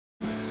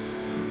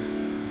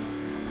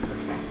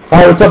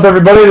Alright, what's up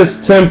everybody? This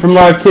is Tim from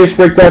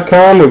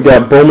LiveCaseBreak.com. We've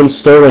got Bowman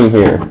Sterling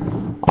here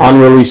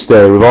on release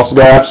day. We've also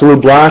got Absolute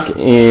Black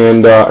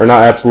and, or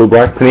not Absolute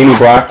Black, Panini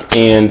Black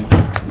and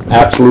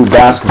Absolute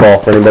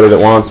Basketball for anybody that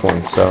wants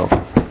one. So,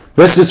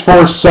 this is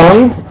for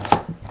Sung,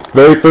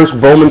 very first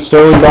Bowman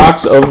Sterling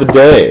box of the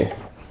day.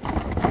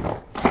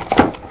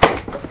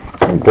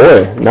 Oh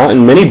boy, not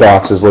in mini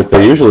boxes like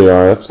they usually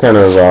are. That's kind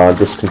of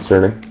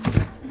disconcerting.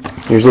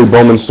 Usually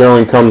Bowman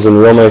Sterling comes in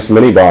real nice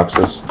mini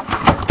boxes.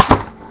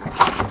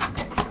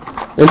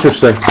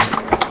 Interesting.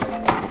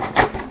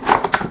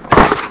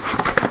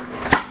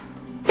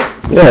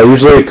 Yeah,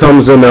 usually it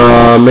comes in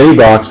mini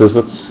boxes.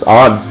 That's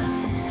odd.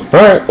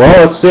 Alright,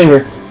 well, let's see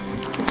here.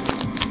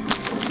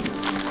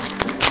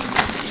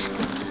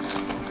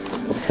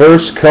 The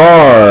first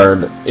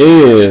card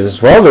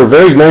is, well, they're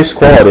very nice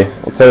quality.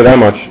 I'll tell you that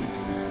much.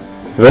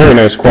 Very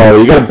nice quality.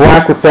 You got a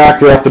black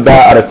refractor off the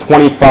bat out of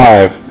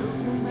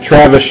 25.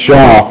 Travis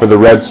Shaw for the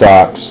Red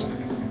Sox.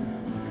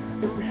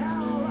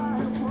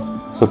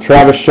 So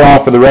Travis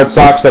Shaw for the Red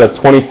Sox at a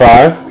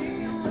 25.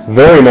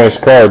 Very nice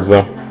cards,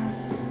 though.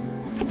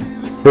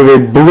 We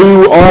have a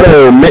blue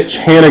auto, Mitch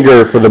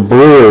Haniger for the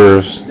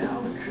Brewers.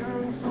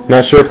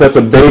 Not sure if that's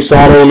a base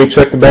auto. Let me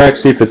check the back,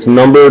 see if it's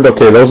numbered.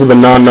 Okay, those are the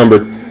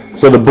non-numbered.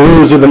 So the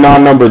Brewers are the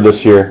non-numbered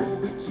this year.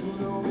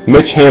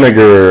 Mitch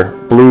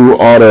Haniger, blue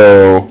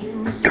auto.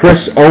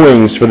 Chris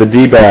Owings for the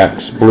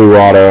D-backs, blue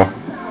auto.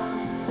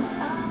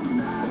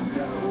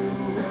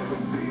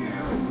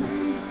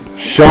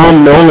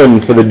 Sean Nolan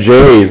for the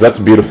Jays. That's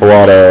a beautiful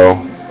auto.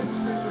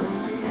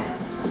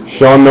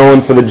 Sean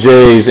Nolan for the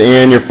Jays.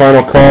 And your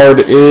final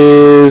card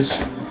is...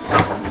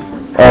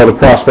 oh, the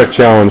Prospect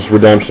Challenge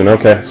Redemption.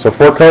 Okay, so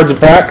 4 cards a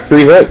pack,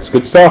 3 hits.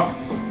 Good stuff.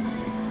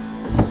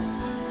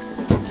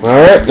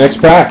 Alright, next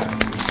pack.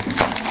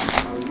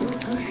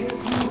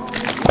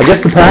 I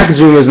guess the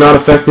packaging is not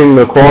affecting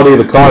the quality of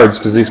the cards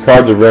because these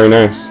cards are very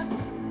nice.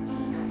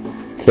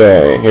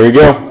 Okay, here we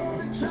go.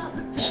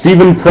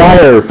 Stephen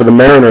Pryor for the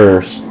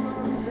Mariners.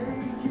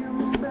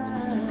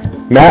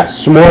 Matt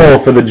Smorl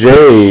for the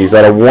Jays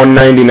out of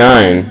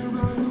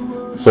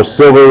 199. So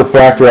silver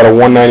refractor out of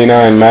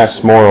 199, Matt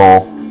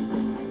Smorl.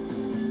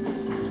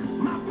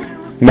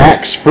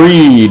 Max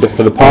Fried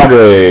for the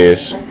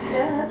Padres.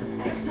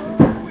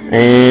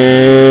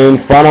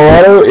 And final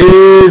auto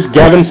is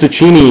Gavin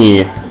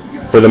Cecchini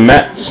for the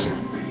Mets.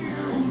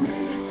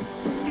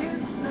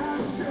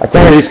 I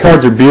tell you, these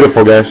cards are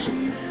beautiful, guys.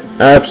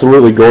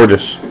 Absolutely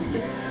gorgeous.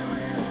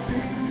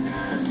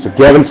 So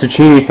Gavin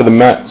Cecchini for the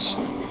Mets.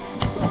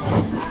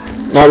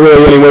 Not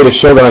really any way to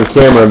show that on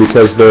camera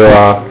because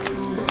they're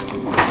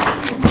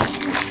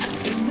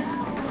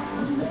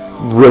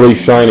really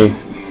shiny.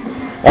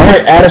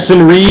 Alright,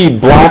 Addison Reed,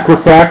 black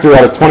refractor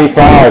out of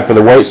 25 for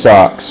the White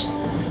Sox.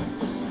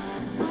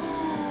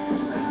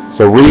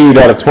 So Reed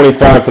out of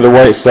 25 for the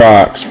White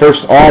Sox.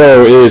 First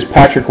auto is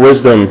Patrick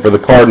Wisdom for the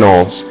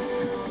Cardinals.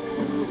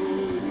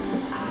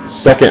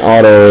 Second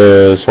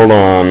auto is, hold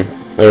on,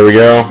 there we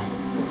go.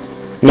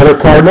 Another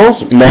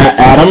Cardinals, Matt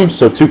Adams,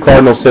 so 2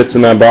 Cardinals hits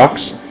in that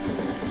box.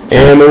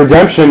 And the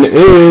redemption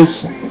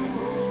is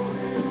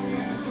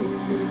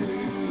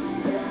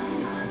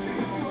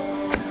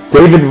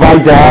David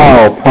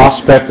Vidal,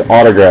 prospect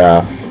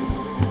autograph.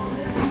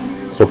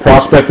 So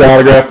prospect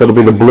autograph, that'll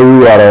be the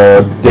blue out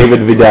of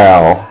David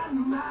Vidal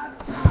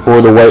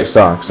for the White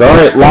Sox.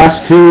 Alright,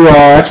 last 2,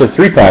 actually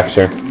 3 packs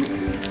here.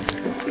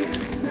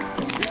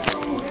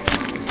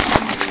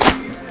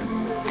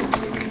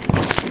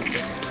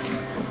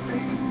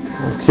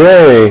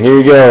 Okay, here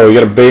you go. You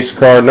got a base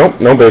card.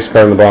 Nope, no base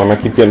card in the bottom. I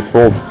keep getting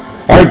fooled.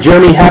 Alright,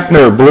 Jeremy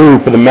Hefner, blue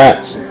for the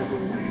Mets.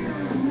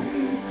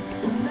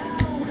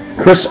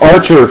 Chris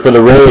Archer for the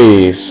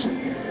Rays.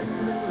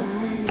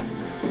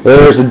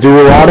 There's a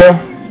dual auto.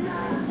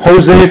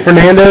 Jose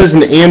Fernandez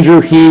and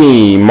Andrew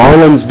Heaney.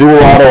 Marlins dual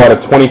auto out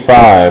of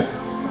 25.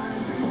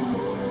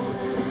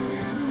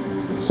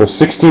 So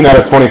 16 out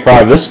of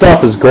 25. This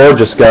stuff is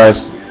gorgeous,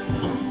 guys.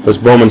 This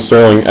Bowman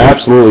Sterling.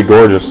 Absolutely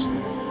gorgeous.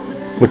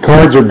 The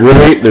cards are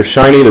great, they're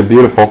shiny, they're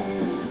beautiful.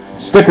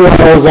 Sticker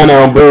autos, I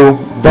know, boo,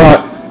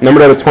 but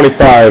numbered out of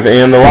 25.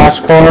 And the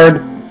last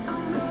card,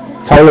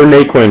 Tyler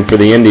Naquin for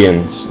the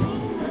Indians.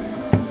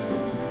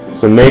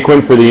 So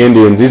Naquin for the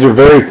Indians. These are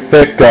very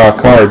thick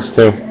cards,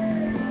 too.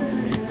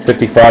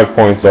 55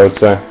 points, I would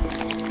say.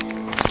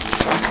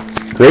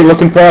 Great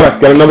looking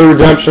product. Got another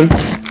redemption.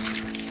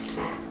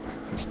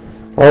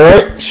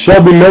 Alright,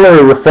 Shelby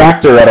Miller,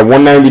 refractor out of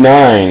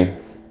 199.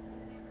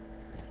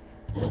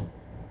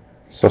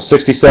 So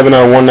 67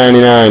 out of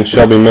 199,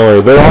 Shelby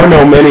Miller. There are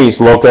no minis,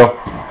 Loco.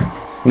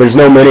 There's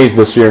no minis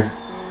this year.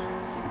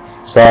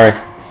 Sorry.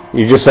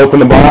 You just open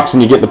the box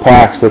and you get the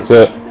packs. That's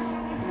it.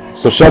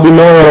 So Shelby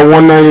Miller out of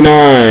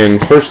 199.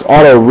 First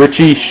auto,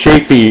 Richard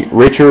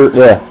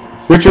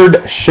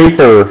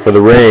Schaefer for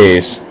the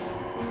Rays.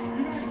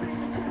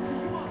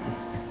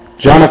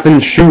 Jonathan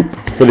Shoup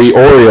for the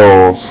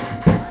Orioles.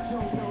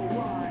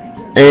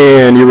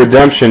 And your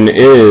redemption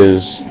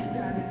is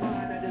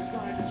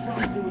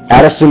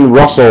Addison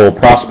Russell,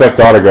 prospect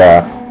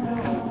autograph.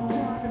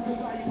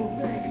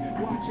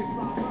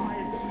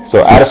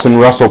 So Addison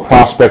Russell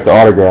prospect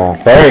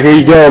autograph. All right, here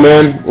you go,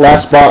 man.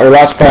 Last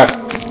pack.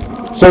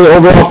 So the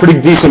overall pretty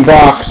decent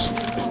box.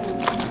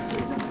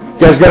 You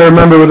guys got to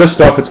remember with this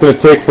stuff, it's going to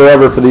take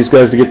forever for these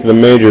guys to get to the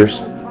majors.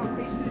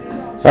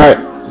 All right,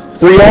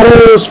 3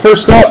 autos.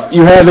 First up,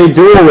 you have a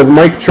duel with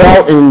Mike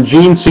Trout and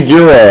Gene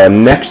Segura.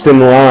 Next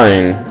in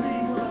line.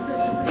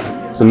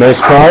 It's a nice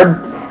card.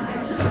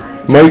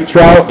 Mike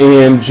Trout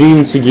and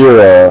Gene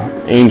Segura.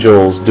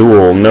 Angels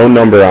duel. No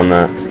number on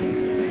that.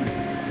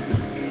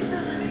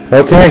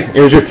 Okay,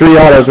 here's your 3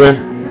 autos,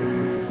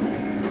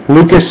 man.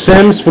 Lucas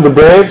Sims for the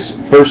Braves,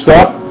 first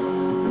up.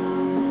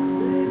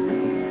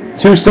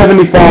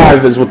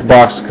 $275 is what the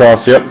box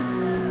costs, yep.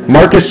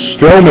 Marcus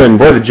Stroman,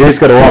 boy, the Jays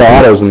got a lot of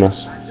autos in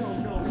this.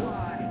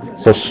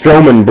 So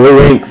Stroman,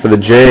 blue ink for the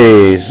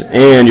Jays.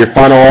 And your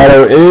final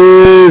auto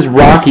is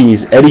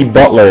Rockies, Eddie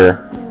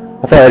Butler.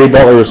 I thought Eddie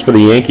Butler was for the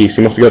Yankees,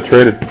 he must have got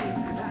traded.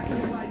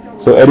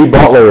 So Eddie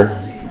Butler.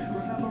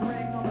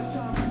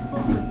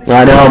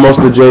 I know, most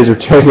of the Jays are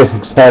traded,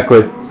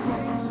 exactly.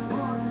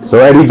 So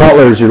Eddie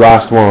Butler's your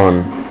last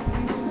one.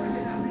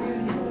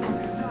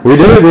 We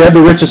did, we had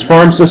the richest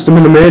farm system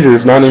in the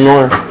majors, not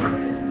anymore.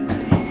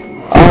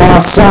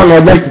 Son,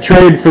 I'd like to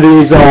trade for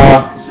these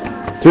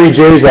 3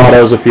 Jays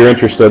autos if you're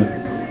interested.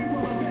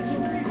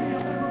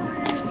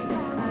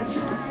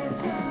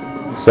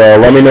 So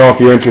let me know if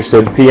you're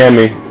interested, PM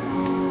me.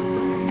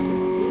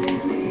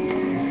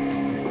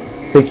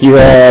 I think you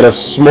had a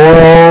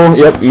Smorrow,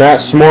 yep, Matt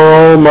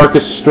Smorrow,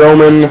 Marcus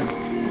Stroman,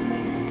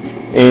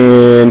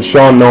 and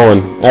Sean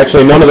Nolan.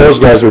 Actually, none of those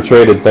guys were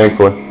traded,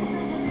 thankfully.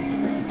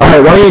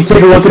 Alright, why don't you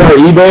take a look at our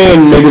eBay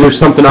and maybe there's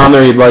something on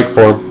there you'd like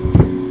for.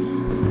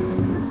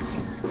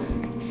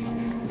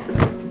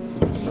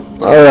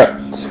 Alright,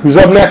 who's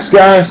up next,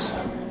 guys?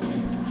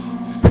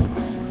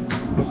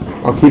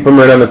 I'll keep them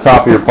right on the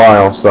top of your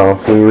pile, so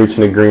can we reach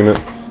an agreement?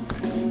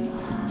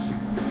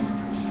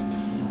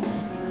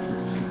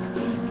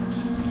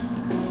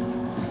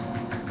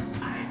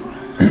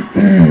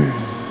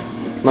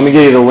 Let me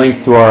give you the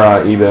link to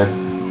our eBay.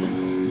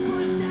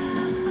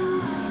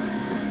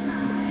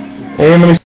 And let me